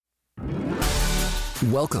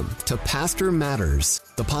Welcome to Pastor Matters,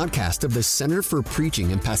 the podcast of the Center for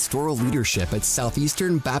Preaching and Pastoral Leadership at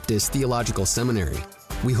Southeastern Baptist Theological Seminary.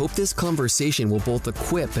 We hope this conversation will both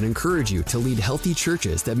equip and encourage you to lead healthy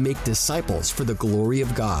churches that make disciples for the glory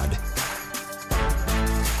of God.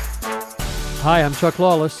 Hi, I'm Chuck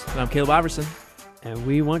Lawless. And I'm Caleb Iverson. And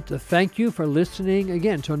we want to thank you for listening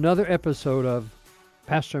again to another episode of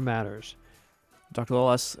Pastor Matters. Dr.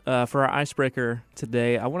 Lawless, for our icebreaker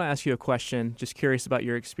today, I want to ask you a question, just curious about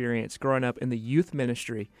your experience growing up in the youth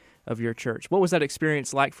ministry of your church. What was that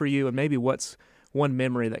experience like for you, and maybe what's one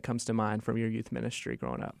memory that comes to mind from your youth ministry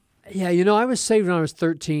growing up? Yeah, I was saved when I was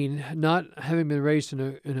 13, not having been raised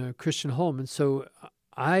in a Christian home, and so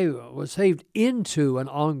I was saved into an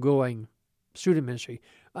ongoing student ministry.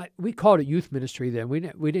 We called it youth ministry then. We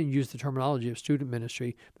didn't use the terminology of student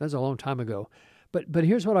ministry. That was a long time ago. But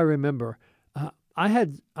here's what I remember. I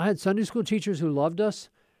had Sunday school teachers who loved us.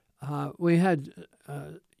 We had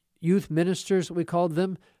youth ministers, we called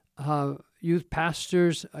them, youth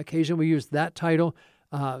pastors. Occasionally we used that title.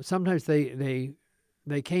 Sometimes they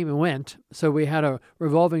came and went, so we had a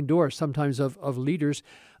revolving door sometimes of leaders.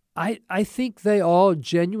 I think they all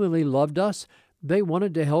genuinely loved us. They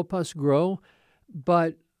wanted to help us grow,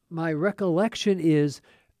 but my recollection is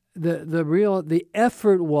the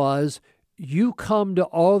effort was, you come to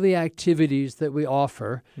all the activities that we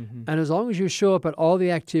offer, and as long as you show up at all the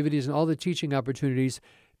activities and all the teaching opportunities,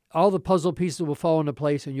 all the puzzle pieces will fall into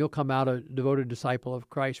place, and you'll come out a devoted disciple of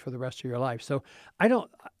Christ for the rest of your life. So I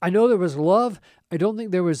know there was love. I don't think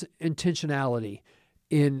there was intentionality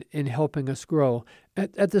in helping us grow.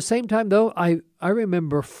 At the same time, though, I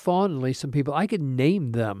remember fondly some people, I could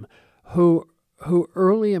name them, who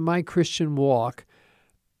early in my Christian walk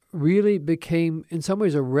really became, in some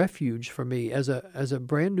ways, a refuge for me as a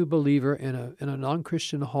brand new believer in a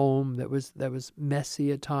non-Christian home that was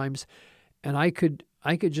messy at times, and I could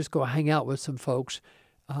just go hang out with some folks.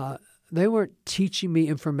 They weren't teaching me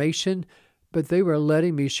information, but they were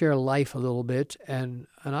letting me share life a little bit, and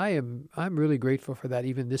I'm really grateful for that,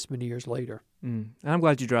 even this many years later. And I'm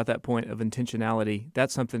glad you brought that point of intentionality.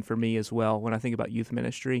 That's something for me as well. When I think about youth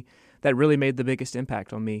ministry, that really made the biggest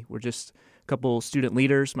impact on me. We're just a couple student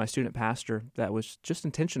leaders, my student pastor, that was just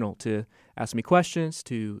intentional to ask me questions,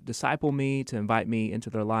 to disciple me, to invite me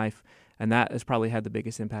into their life, and that has probably had the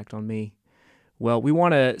biggest impact on me. Well, we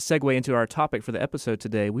want to segue into our topic for the episode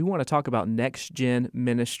today. We want to talk about next-gen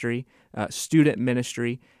ministry, student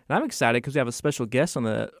ministry. And I'm excited because we have a special guest on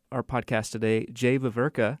our podcast today, Jay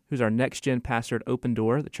Vaverka, who's our next-gen pastor at Open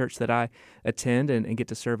Door, the church that I attend and get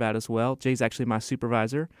to serve at as well. Jay's actually my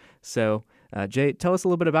supervisor. So, Jay, tell us a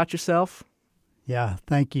little bit about yourself. Yeah,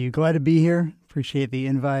 thank you. Glad to be here. Appreciate the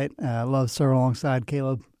invite. Love serving alongside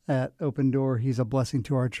Caleb at Open Door. He's a blessing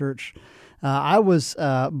to our church. I was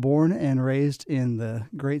born and raised in the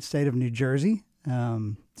great state of New Jersey,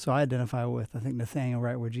 so I identify with, I think, Nathaniel,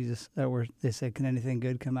 right, where they said, "Can anything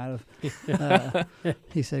good come out of?"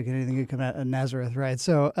 He said, "Can anything good come out of Nazareth?" Right.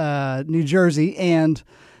 So New Jersey, and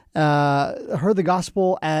heard the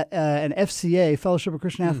gospel at an FCA, Fellowship of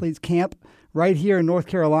Christian Athletes camp, right here in North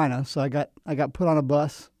Carolina. So I got put on a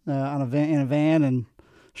bus in a van and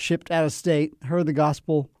shipped out of state. Heard the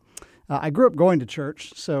gospel. I grew up going to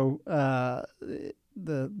church, so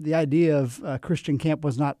the idea of Christian camp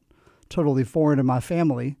was not totally foreign to my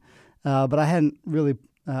family, but I hadn't really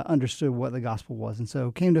understood what the gospel was, and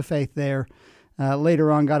so came to faith there.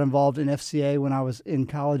 Later on, got involved in FCA when I was in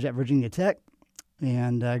college at Virginia Tech,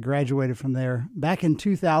 and graduated from there back in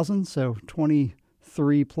 2000, so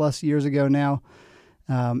 23 plus years ago now,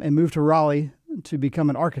 and moved to Raleigh to become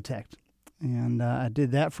an architect. And I did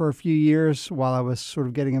that for a few years while I was sort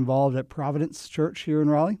of getting involved at Providence Church here in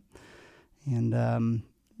Raleigh. And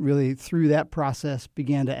really through that process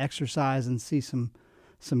began to exercise and see some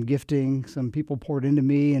gifting. Some people poured into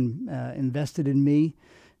me and invested in me.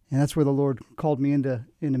 And that's where the Lord called me into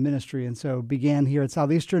ministry. And so began here at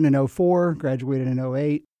Southeastern in 2004, graduated in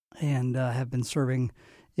 2008, and have been serving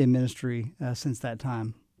in ministry since that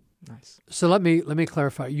time. Nice. So let me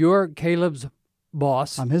clarify. You're Caleb's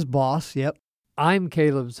boss. I'm his boss. Yep. I'm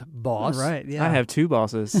Caleb's boss. Right. Yeah. I have two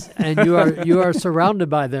bosses, and you are surrounded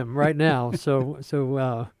by them right now. So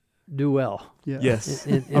do well. Yeah. Yes.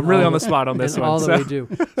 I'm really on the spot on this one. All that we do.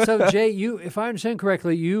 So Jay, if I understand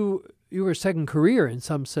correctly, you were second career in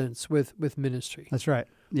some sense with ministry. That's right.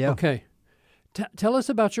 Yeah. Okay. Tell us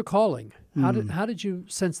about your calling. How did you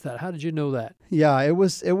sense that? How did you know that? Yeah, it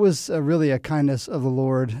was really a kindness of the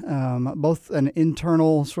Lord, both an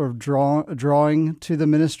internal sort of drawing to the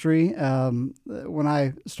ministry. When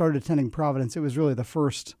I started attending Providence, it was really the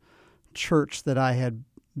first church that I had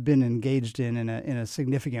been engaged in a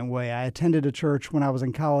significant way. I attended a church when I was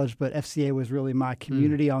in college, but FCA was really my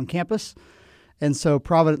community on campus. And so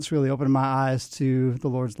Providence really opened my eyes to the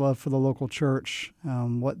Lord's love for the local church,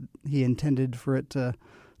 what he intended for it to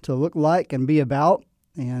look like and be about.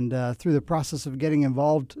 And through the process of getting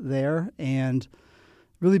involved there and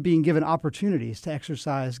really being given opportunities to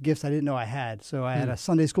exercise gifts I didn't know I had. So I had a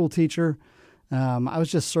Sunday school teacher. I was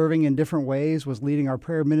just serving in different ways, was leading our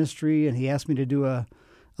prayer ministry, and he asked me to do a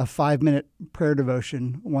 5-minute prayer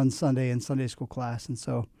devotion one Sunday in Sunday school class. And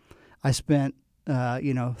so I spent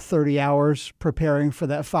 30 hours preparing for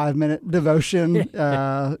that 5-minute devotion,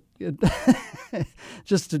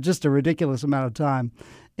 just a ridiculous amount of time.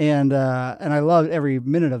 And I loved every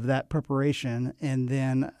minute of that preparation. And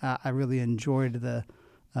then I really enjoyed the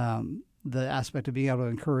aspect of being able to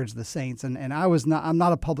encourage the saints. And I'm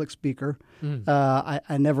not a public speaker.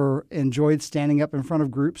 I never enjoyed standing up in front of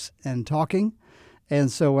groups and talking. And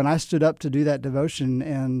so when I stood up to do that devotion,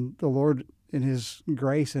 and the Lord in his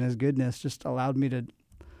grace and his goodness just allowed me to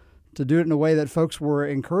do it in a way that folks were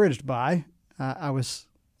encouraged by, I was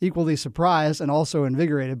equally surprised and also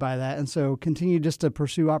invigorated by that. And so continued just to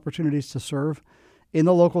pursue opportunities to serve in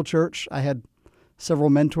the local church. I had several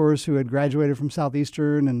mentors who had graduated from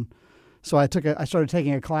Southeastern, and so I started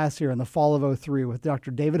taking a class here in the fall of 2003 with Dr.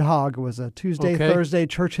 David Hogg. It was a Tuesday, Thursday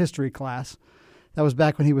church history class. That was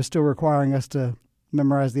back when he was still requiring us to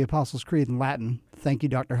memorize the Apostles' Creed in Latin. Thank you,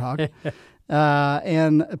 Dr. Hogg.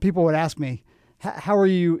 And people would ask me, how are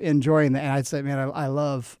you enjoying that? And I'd say, man, I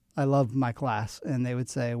love my class. And they would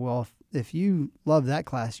say, well, if you love that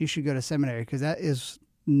class, you should go to seminary, because that is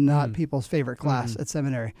not people's favorite class at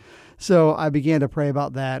seminary. So I began to pray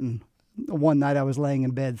about that. And one night I was laying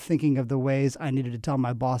in bed thinking of the ways I needed to tell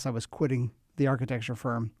my boss I was quitting the architecture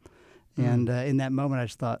firm. And in that moment, I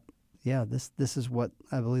just thought, yeah, this is what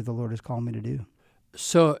I believe the Lord has called me to do.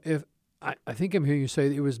 So if I think I'm hearing you say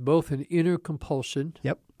that it was both an inner compulsion.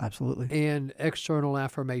 Yep, absolutely. And external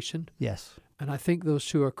affirmation. Yes. And I think those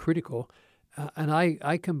two are critical. And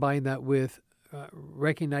I combine that with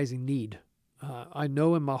recognizing need. I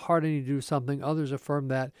know in my heart I need to do something. Others affirm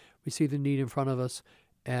that. We see the need in front of us,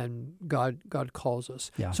 and God calls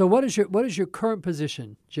us. Yeah. So what is your current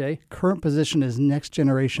position, Jay? Current position is next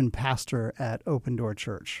generation pastor at Open Door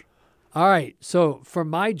Church. All right. So for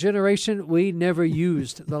my generation, we never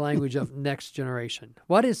used the language of next generation.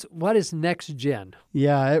 What is next gen?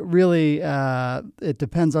 Yeah, it really it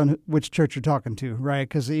depends on which church you're talking to, right?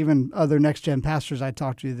 Because even other next gen pastors I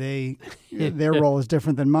talk to, their role is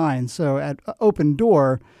different than mine. So at Open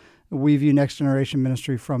Door, we view next generation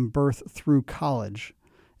ministry from birth through college.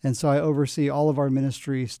 And so I oversee all of our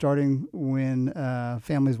ministry, starting when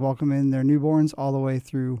families welcome in their newborns all the way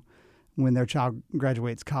through when their child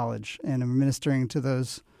graduates college. And I'm ministering to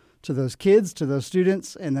those kids, to those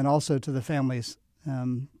students, and then also to the families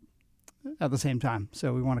at the same time.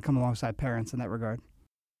 So we want to come alongside parents in that regard.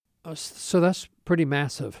 So that's pretty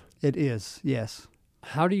massive. It is, yes.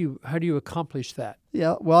 How do you accomplish that?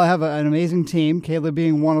 Yeah, well, I have an amazing team, Caleb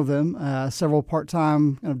being one of them, several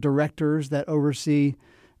part-time directors that oversee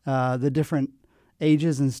the different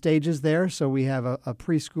ages and stages there. So we have a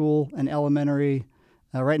preschool, an elementary.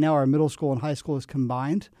 Right now our middle school and high school is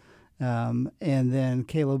combined. And then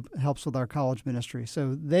Caleb helps with our college ministry.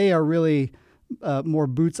 So they are really more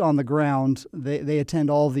boots on the ground. They attend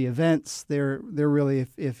all the events. They're really,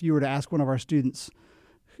 if you were to ask one of our students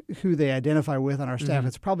who they identify with on our staff,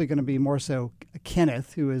 it's probably going to be more so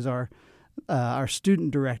Kenneth, who is our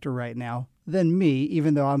student director right now, than me,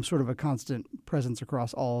 even though I'm sort of a constant presence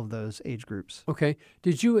across all of those age groups. Okay.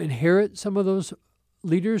 Did you inherit some of those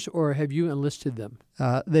leaders, or have you enlisted them?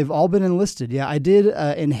 They've all been enlisted. Yeah, I did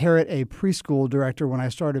inherit a preschool director when I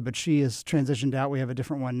started, but she has transitioned out. We have a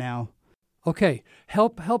different one now. Okay.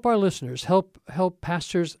 Help our listeners, help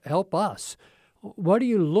pastors, help us. What do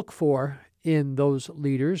you look for in those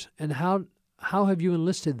leaders, and how have you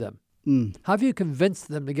enlisted them? How have you convinced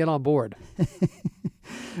them to get on board?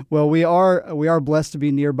 Well, we are blessed to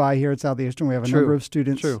be nearby here at Southeastern. We have a number of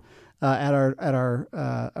students at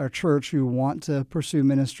our church who want to pursue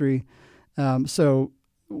ministry. So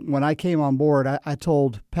when I came on board, I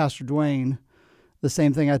told Pastor Dwayne the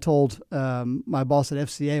same thing I told my boss at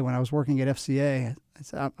FCA when I was working at FCA. I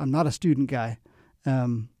said, I'm not a student guy.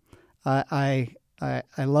 I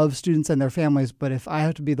love students and their families, but if I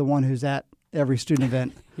have to be the one who's at every student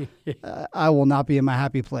event, I will not be in my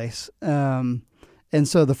happy place. And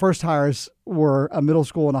so the first hires were a middle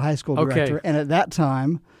school and a high school director. And at that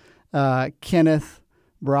time, Kenneth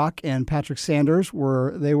Brock and Patrick Sanders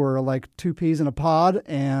were like two peas in a pod,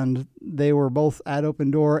 and they were both at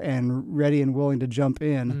Open Door and ready and willing to jump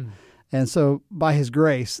in. And so by his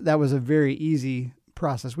grace, that was a very easy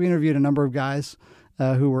process. We interviewed a number of guys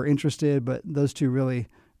who were interested, but those two really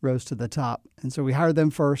rose to the top. And so we hired them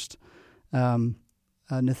first.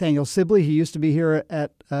 Nathaniel Sibley, he used to be here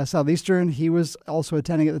at Southeastern. He was also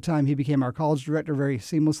attending at the time. He became our college director very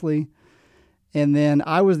seamlessly. And then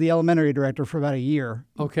I was the elementary director for about a year.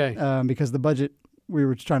 Okay. Because the budget, we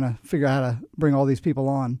were trying to figure out how to bring all these people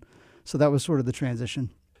on. So that was sort of the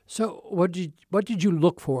transition. So what did you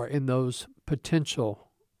look for in those potential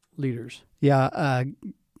leaders? Yeah,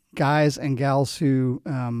 guys and gals who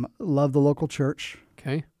love the local church.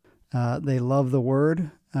 Okay. They love the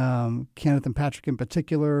Word. Kenneth and Patrick in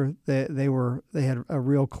particular, they had a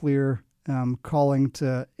real clear calling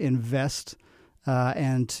to invest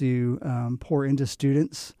and to pour into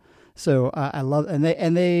students. So I love, and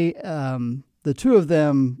they the two of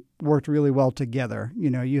them worked really well together.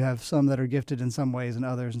 You know, you have some that are gifted in some ways and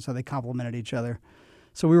others, and so they complemented each other.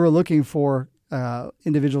 So we were looking for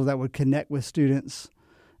individuals that would connect with students,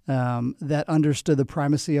 that understood the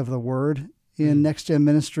primacy of the Word in Next Gen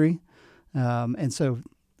ministry, and so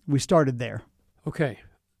we started there. Okay.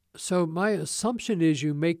 So my assumption is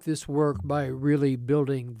you make this work by really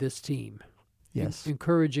building this team. Yes.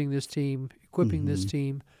 Encouraging this team, equipping this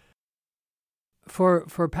team.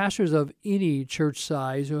 For pastors of any church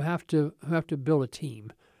size who have to build a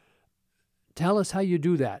team, tell us how you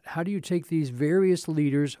do that. How do you take these various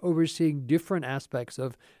leaders overseeing different aspects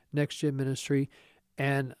of Next Gen ministry?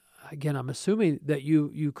 And again, I'm assuming that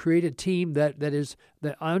you create a team that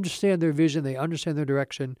understand their vision, they understand their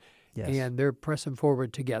direction, and they're pressing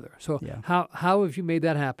forward together. So how have you made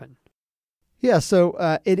that happen? Yeah,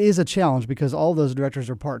 so it is a challenge because all of those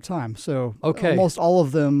directors are part-time. So almost all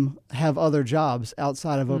of them have other jobs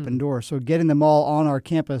outside of Open Door. So getting them all on our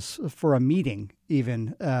campus for a meeting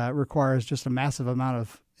even requires just a massive amount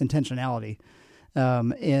of intentionality.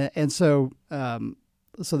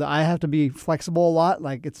 So that I have to be flexible a lot.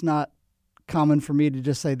 Like, it's not common for me to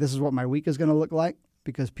just say, this is what my week is going to look like,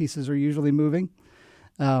 because pieces are usually moving.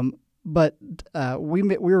 But we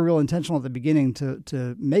were real intentional at the beginning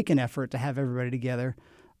to make an effort to have everybody together,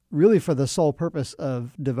 really for the sole purpose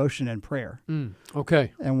of devotion and prayer.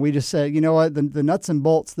 Okay. And we just said, you know what, the nuts and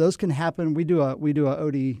bolts, those can happen. We do a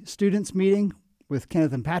OD students meeting with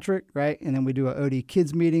Kenneth and Patrick, right? And then we do a OD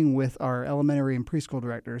kids meeting with our elementary and preschool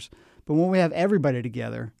directors. But when we have everybody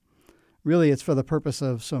together, really it's for the purpose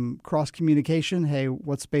of some cross-communication. Hey,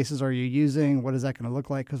 what spaces are you using? What is that going to look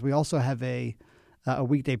like? Because we also have a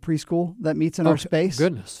weekday preschool that meets in our space.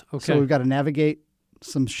 Goodness. Okay. So we've got to navigate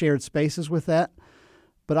some shared spaces with that.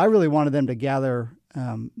 But I really wanted them to gather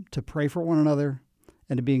to pray for one another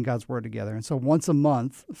and to be in God's Word together. And so once a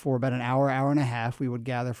month for about an hour and a half, we would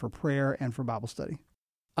gather for prayer and for Bible study.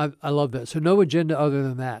 I love that. So no agenda other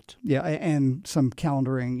than that. Yeah, and some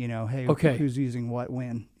calendaring, hey, who's using what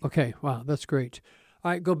when. Okay, wow, that's great.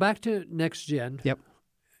 All right, go back to Next Gen. Yep.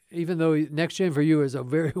 Even though Next Gen for you is a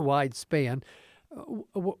very wide span,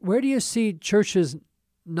 where do you see churches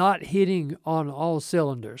not hitting on all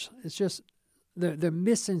cylinders? It's just they're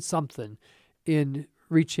missing something in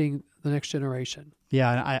reaching the next generation.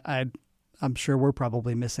 Yeah, and I'm sure we're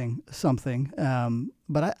probably missing something.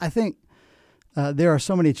 But I think there are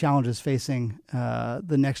so many challenges facing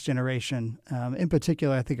the next generation. In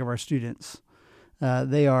particular, I think of our students.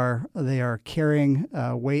 They are carrying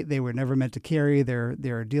weight they were never meant to carry.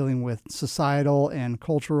 They're dealing with societal and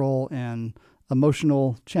cultural and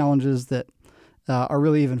emotional challenges that are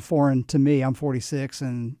really even foreign to me. I'm 46,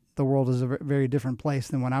 and the world is a very different place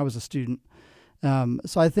than when I was a student.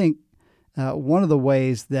 So I think one of the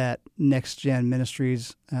ways that Next Gen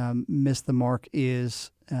Ministries miss the mark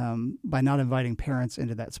is by not inviting parents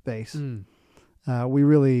into that space. We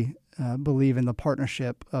really believe in the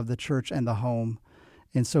partnership of the church and the home,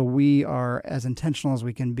 and so we are as intentional as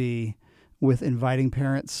we can be with inviting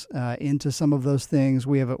parents into some of those things.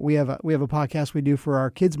 We have a podcast we do for our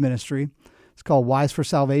kids ministry. It's called Wise for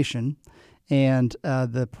Salvation, and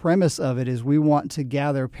the premise of it is we want to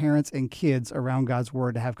gather parents and kids around God's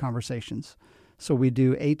Word to have conversations. So we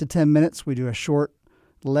do 8 to 10 minutes. We do a short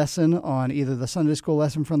lesson on either the Sunday school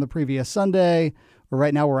lesson from the previous Sunday, or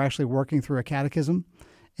right now we're actually working through a catechism.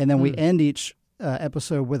 And then we end each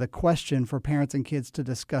episode with a question for parents and kids to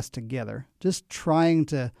discuss together, just trying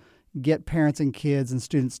to get parents and kids and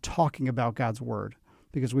students talking about God's Word,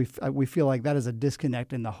 because we feel like that is a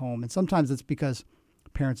disconnect in the home. And sometimes it's because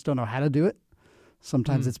parents don't know how to do it.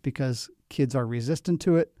 Sometimes it's because kids are resistant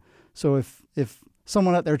to it. So if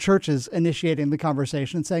someone at their church is initiating the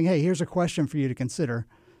conversation and saying, hey, here's a question for you to consider,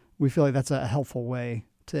 we feel like that's a helpful way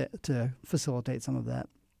to facilitate some of that.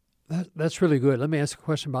 That's really good. Let me ask a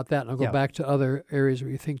question about that, and I'll go back to other areas where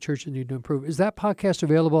you think churches need to improve. Is that podcast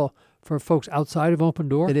available for folks outside of Open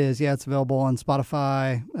Door? It is, yeah. It's available on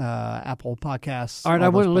Spotify, Apple Podcasts. All right, I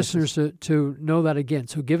want listeners to know that again.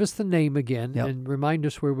 So give us the name again and remind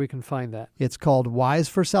us where we can find that. It's called Wise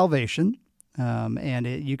for Salvation, and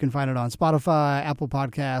you can find it on Spotify, Apple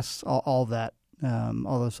Podcasts, all that.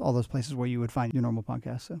 All those places where you would find your normal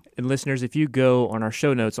podcast. So. And listeners, if you go on our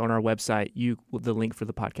show notes on our website, the link for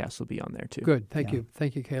the podcast will be on there too. Good, thank you,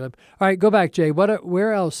 Caleb. All right, go back, Jay.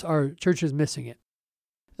 Where else are churches missing it?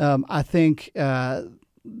 I think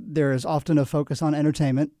there is often a focus on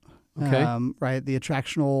entertainment. Okay. Right, the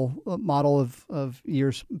attractional model of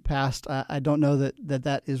years past. I don't know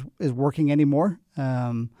that is working anymore.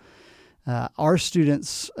 Our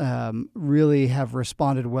students really have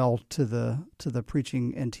responded well to the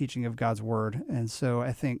preaching and teaching of God's Word, and so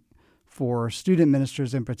I think for student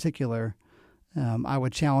ministers in particular, I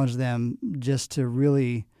would challenge them just to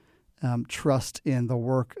really trust in the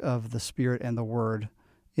work of the Spirit and the Word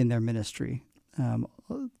in their ministry.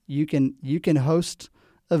 You can host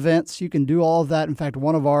events, you can do all of that. In fact,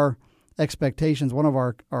 one of our expectations, one of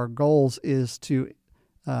our goals is to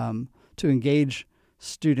engage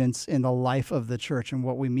students in the life of the church. And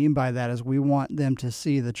what we mean by that is we want them to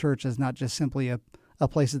see the church as not just simply a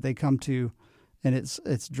place that they come to and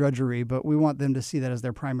it's drudgery, but we want them to see that as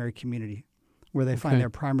their primary community, where they find their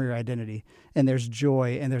primary identity, and there's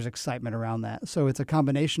joy and there's excitement around that. So it's a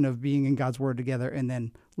combination of being in God's Word together and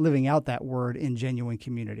then living out that Word in genuine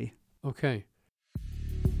community. Okay.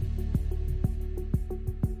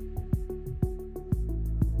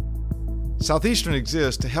 Southeastern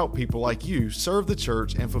exists to help people like you serve the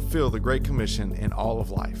church and fulfill the Great Commission in all of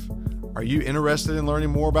life. Are you interested in learning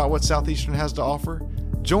more about what Southeastern has to offer?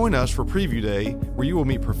 Join us for Preview Day, where you will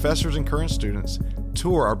meet professors and current students,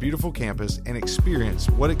 tour our beautiful campus, and experience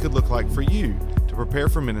what it could look like for you to prepare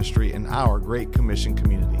for ministry in our Great Commission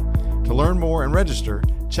community. To learn more and register,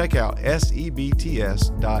 check out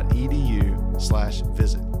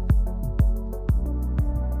sebts.edu/visit.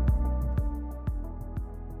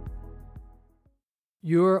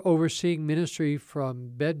 You're overseeing ministry from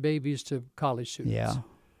bed babies to college students. Yeah.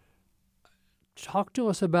 Talk to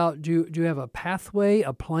us about, do you have a pathway,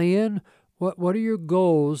 a plan? What are your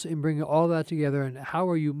goals in bringing all that together, and how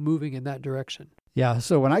are you moving in that direction? Yeah,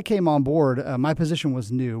 so when I came on board, my position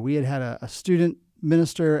was new. We had a student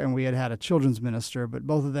minister and we had a children's minister, but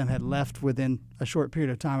both of them had left within a short period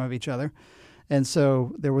of time of each other. And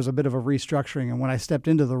so there was a bit of a restructuring. And when I stepped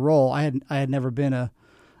into the role, I had never been a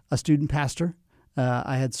student pastor.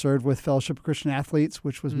 I had served with Fellowship of Christian Athletes,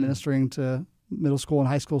 which was ministering to middle school and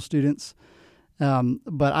high school students.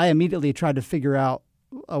 But I immediately tried to figure out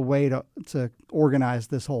a way to organize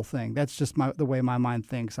this whole thing. That's just the way my mind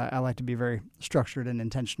thinks. I like to be very structured and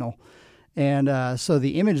intentional. And so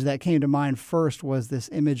the image that came to mind first was this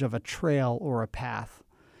image of a trail or a path.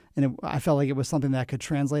 And I felt like it was something that could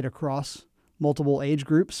translate across multiple age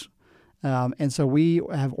groups. And so we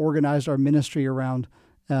have organized our ministry around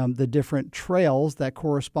the different trails that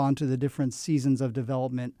correspond to the different seasons of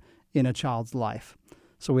development in a child's life.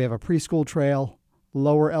 So we have a preschool trail,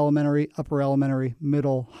 lower elementary, upper elementary,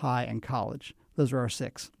 middle, high, and college. Those are our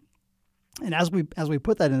 6. And as we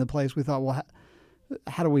put that into place, we thought, well,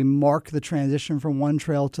 how do we mark the transition from one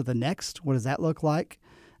trail to the next? What does that look like?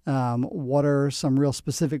 What are some real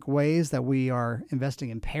specific ways that we are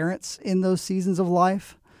investing in parents in those seasons of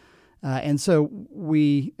life? And so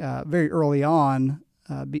we very early on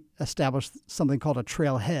established something called a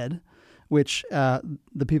trailhead, which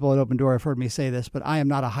the people at Open Door have heard me say this, but I am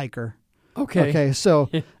not a hiker. Okay. So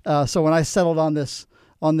when I settled on this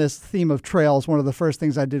theme of trails, one of the first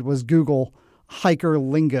things I did was Google hiker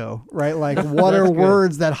lingo, right? Like what are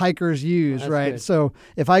words that hikers use, right? Good. So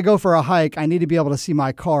if I go for a hike, I need to be able to see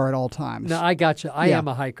my car at all times. No, I got you. I am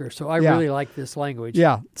a hiker, so I really like this language.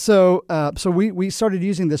 Yeah. So we started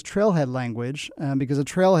using this trailhead language because a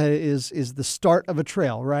trailhead is the start of a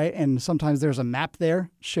trail, right? And sometimes there's a map there,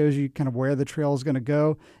 shows you kind of where the trail is going to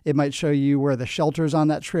go. It might show you where the shelters on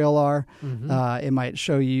that trail are. Mm-hmm. It might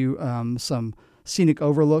show you some scenic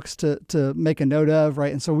overlooks to make a note of,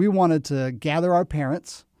 right? And so we wanted to gather our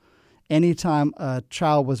parents anytime a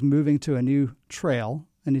child was moving to a new trail,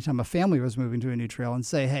 anytime a family was moving to a new trail, and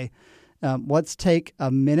say, hey, let's take a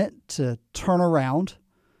minute to turn around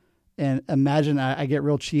and imagine, I get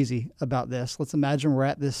real cheesy about this, let's imagine we're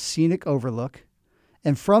at this scenic overlook,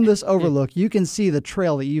 and from this overlook, you can see the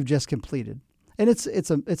trail that you've just completed. And it's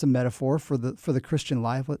a metaphor for the Christian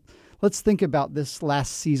life. Let's think about this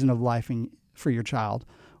last season of life for your child.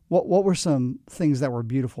 What were some things that were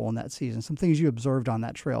beautiful in that season? Some things you observed on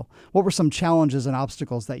that trail? What were some challenges and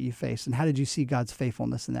obstacles that you faced? And how did you see God's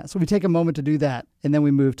faithfulness in that? So we take a moment to do that, and then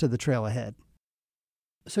we move to the trail ahead.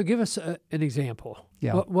 So give us an example.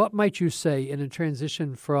 Yeah. What might you say in a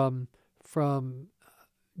transition from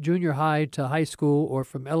junior high to high school or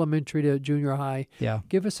from elementary to junior high? Yeah.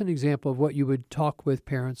 Give us an example of what you would talk with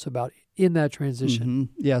parents about in that transition.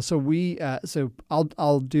 Mm-hmm. Yeah. So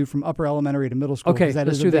I'll do from upper elementary to middle school. Okay, 'cause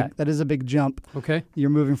let's do that. That is a big jump. Okay.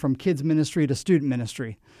 You're moving from kids ministry to student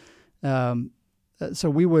ministry. So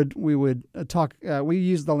we would talk. We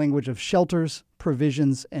use the language of shelters,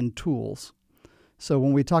 provisions, and tools. So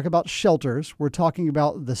when we talk about shelters, we're talking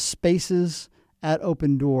about the spaces at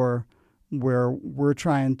Open Door where we're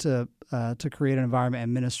trying to create an environment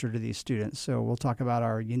and minister to these students. So we'll talk about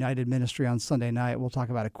our United Ministry on Sunday night. We'll talk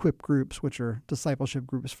about equip groups, which are discipleship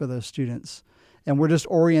groups for those students. And we're just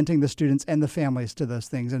orienting the students and the families to those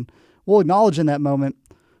things. And we'll acknowledge in that moment,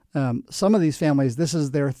 some of these families, this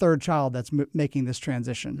is their third child that's making this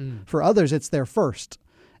transition. For others, it's their first.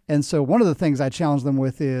 And so one of the things I challenge them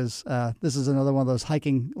with is, this is another one of those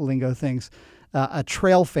hiking lingo things, a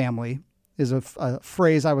trail family is a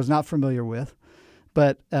phrase I was not familiar with.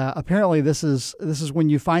 But apparently this is when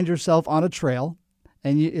you find yourself on a trail,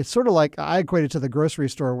 and it's sort of like, I equate it to the grocery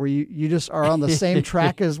store, where you just are on the same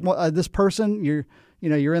track as this person. You're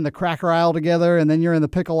in the cracker aisle together, and then you're in the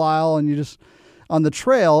pickle aisle, and you just on the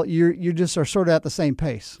trail you just are sort of at the same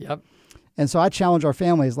pace. Yep. And so I challenge our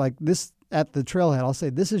families like this at the trailhead. I'll say,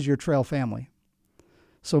 this is your trail family.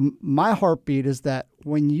 So my heartbeat is that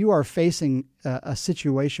when you are facing a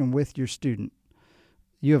situation with your student,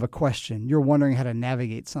 you have a question, you're wondering how to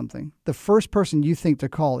navigate something, the first person you think to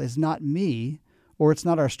call is not me, or it's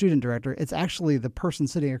not our student director. It's actually the person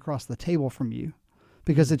sitting across the table from you,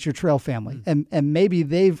 because it's your trail family. And maybe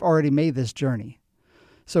they've already made this journey.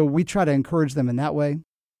 So we try to encourage them in that way.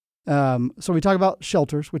 So we talk about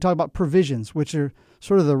shelters. We talk about provisions, which are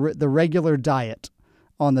sort of the regular diet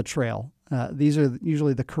on the trail. These are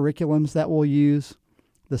usually the curriculums that we'll use,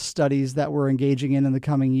 the studies that we're engaging in the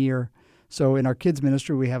coming year. So in our kids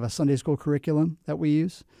ministry, we have a Sunday school curriculum that we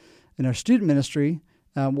use. In our student ministry,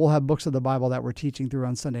 we'll have books of the Bible that we're teaching through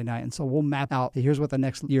on Sunday night. And so we'll map out, here's what the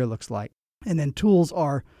next year looks like. And then tools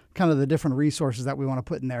are kind of the different resources that we want to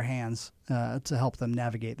put in their hands to help them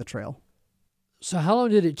navigate the trail. So how long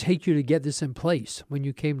did it take you to get this in place when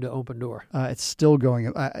you came to Open Door? It's still going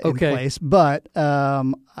in place, but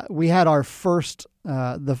we had our first,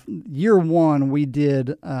 the year one, we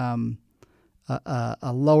did a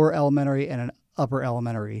lower elementary and an upper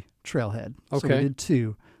elementary trailhead. Okay. So we did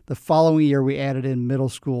two. The following year, we added in middle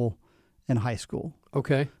school and high school.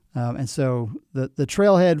 Okay. And so the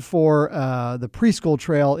trailhead for the preschool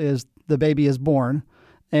trail is the baby is born,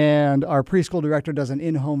 and our preschool director does an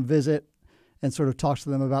in-home visit and sort of talks to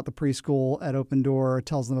them about the preschool at Open Door,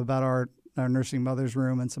 tells them about our nursing mother's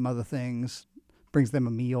room and some other things, brings them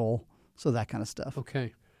a meal, so that kind of stuff.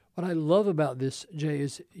 Okay. What I love about this, Jay,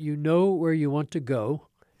 is you know where you want to go,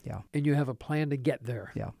 and you have a plan to get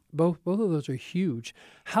there. Yeah. Both of those are huge.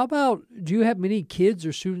 How about, do you have many kids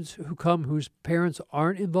or students who come whose parents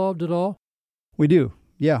aren't involved at all? We do.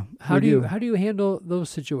 Yeah. How do you handle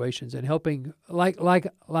those situations and helping like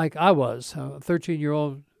I was, a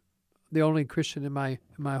 13-year-old, the only Christian in my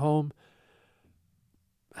home?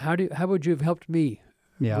 How would you have helped me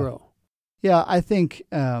grow? Yeah, I think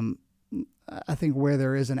where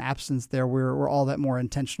there is an absence there, we're all that more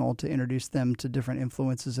intentional to introduce them to different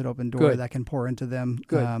influences at Open Door that can pour into them.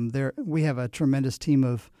 Good. We have a tremendous team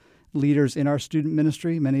of leaders in our student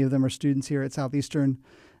ministry. Many of them are students here at Southeastern.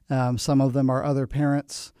 Some of them are other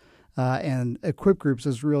parents. And Equip Groups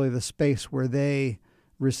is really the space where they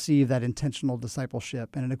receive that intentional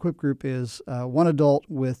discipleship. And an Equip Group is one adult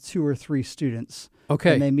with 2 or 3 students.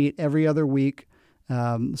 Okay. And they meet every other week.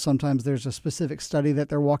 Sometimes there's a specific study that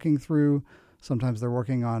they're walking through. Sometimes they're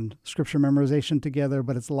working on scripture memorization together,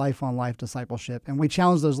 but it's life-on-life discipleship. And we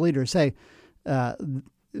challenge those leaders, hey,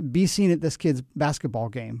 be seen at this kid's basketball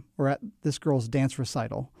game or at this girl's dance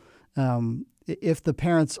recital. If the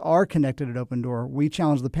parents are connected at Open Door, we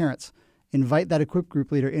challenge the parents, invite that Equip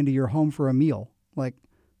Group leader into your home for a meal. Like,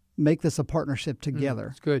 make this a partnership together.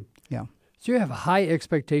 That's good. Yeah. So you have high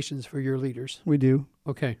expectations for your leaders. We do.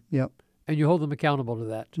 Okay. Yep. And you hold them accountable to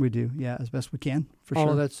that. We do, yeah, as best we can, for All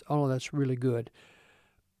sure. of that's really good.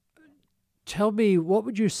 Tell me, what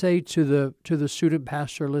would you say to the student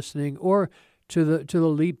pastor listening, or to the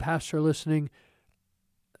lead pastor listening?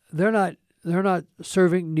 They're not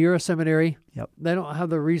serving near a seminary. Yep. They don't have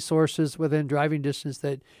the resources within driving distance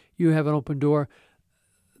that you have an Open Door.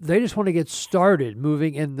 they just want to get started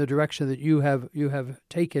moving in the direction that you have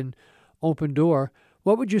taken Open Door,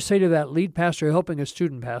 what would you say to that lead pastor helping a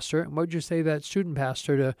student pastor? And what would you say to that student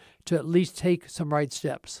pastor to at least take some right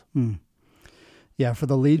steps? Yeah, for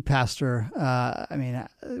the lead pastor,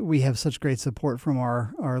 we have such great support from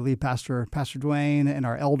our lead pastor, Pastor Dwayne, and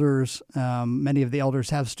our elders. Many of the elders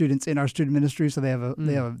have students in our student ministry, so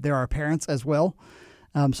they're our parents as well.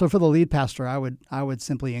 So for the lead pastor, I would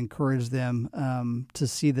simply encourage them to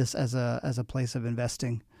see this as a place of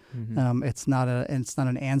investing. Mm-hmm. It's not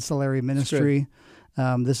an ancillary ministry.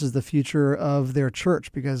 This is the future of their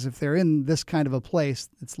church, because if they're in this kind of a place,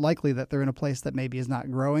 it's likely that they're in a place that maybe is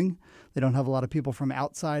not growing. They don't have a lot of people from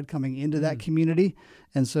outside coming into that community.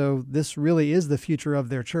 And so this really is the future of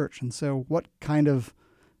their church. And so what kind of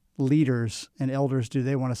leaders and elders do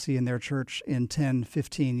they want to see in their church in 10,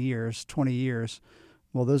 15 years, 20 years?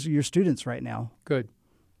 Well, those are your students right now. Good.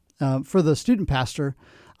 For the student pastor,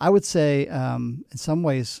 I would say in some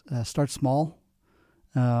ways start small.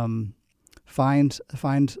 Find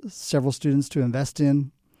several students to invest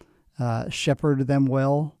in, shepherd them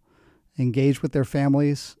well, engage with their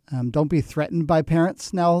families. Don't be threatened by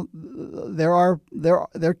parents. Now,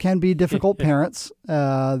 there can be difficult parents.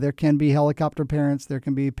 There can be helicopter parents. There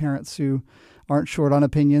can be parents who aren't short on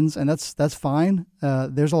opinions, and that's fine.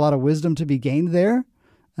 There's a lot of wisdom to be gained there,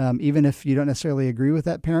 even if you don't necessarily agree with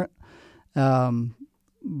that parent.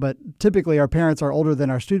 But typically our parents are older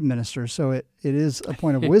than our student ministers, so it is a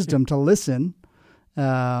point of wisdom to listen,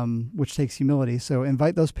 which takes humility. So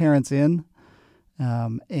invite those parents in,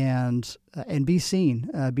 and be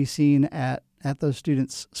seen. Be seen at those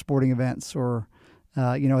students' sporting events, or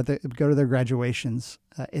go to their graduations.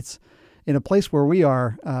 It's in a place where we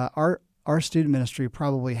are. Our student ministry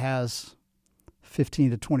probably has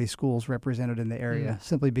 15 to 20 schools represented in the area,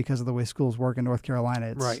 simply because of the way schools work in North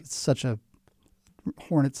Carolina. It's such a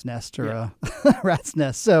hornet's nest or a rat's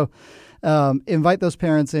nest. So invite those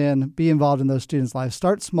parents in, be involved in those students' lives.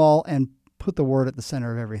 Start small and put the word at the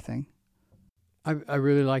center of everything. I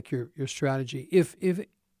really like your strategy. If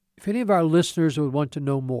any of our listeners would want to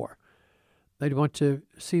know more, they'd want to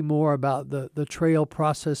see more about the trail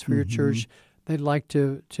process for your church, they'd like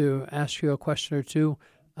to ask you a question or two,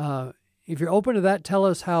 if you're open to that, tell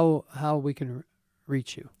us how we can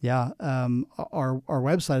reach you. Yeah, our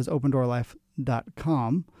website is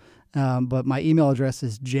opendoorlife.com, but my email address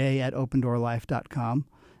is j@opendoorlife.com,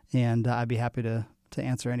 and I'd be happy to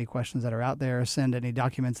answer any questions that are out there, send any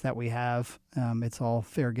documents that we have. It's all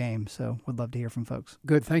fair game, so would love to hear from folks.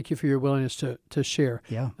 Good. Thank you for your willingness to share.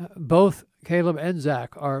 Yeah. Both Caleb and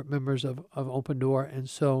Zach are members of Open Door, and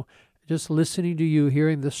so just listening to you,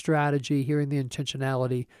 hearing the strategy, hearing the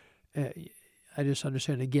intentionality, I just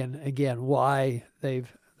understand again why they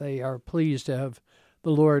are pleased to have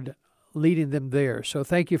the Lord leading them there. So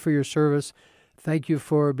thank you for your service. Thank you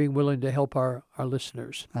for being willing to help our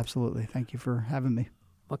listeners. Absolutely. Thank you for having me.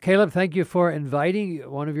 Well, Caleb, thank you for inviting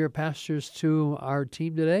one of your pastors to our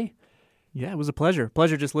team today. Yeah, it was a pleasure.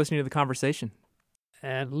 Pleasure just listening to the conversation.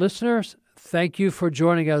 And listeners, thank you for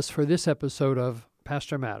joining us for this episode of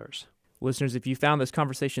Pastor Matters. Listeners, if you found this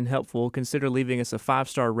conversation helpful, consider leaving us a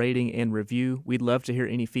 5-star rating and review. We'd love to hear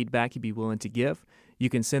any feedback you'd be willing to give. You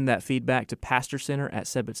can send that feedback to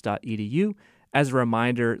pastorcenter@sebits.edu. As a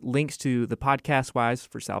reminder, links to the podcast Wise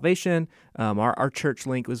for Salvation, our church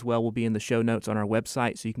link as well will be in the show notes on our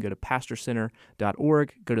website, so you can go to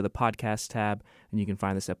pastorcenter.org, go to the podcast tab, and you can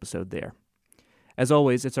find this episode there. As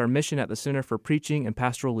always, it's our mission at the Center for Preaching and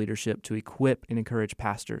Pastoral Leadership to equip and encourage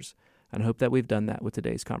pastors, and I hope that we've done that with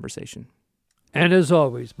today's conversation. And as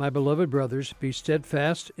always, my beloved brothers, be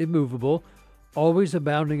steadfast, immovable, always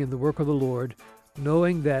abounding in the work of the Lord,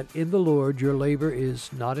 knowing that in the Lord your labor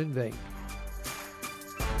is not in vain.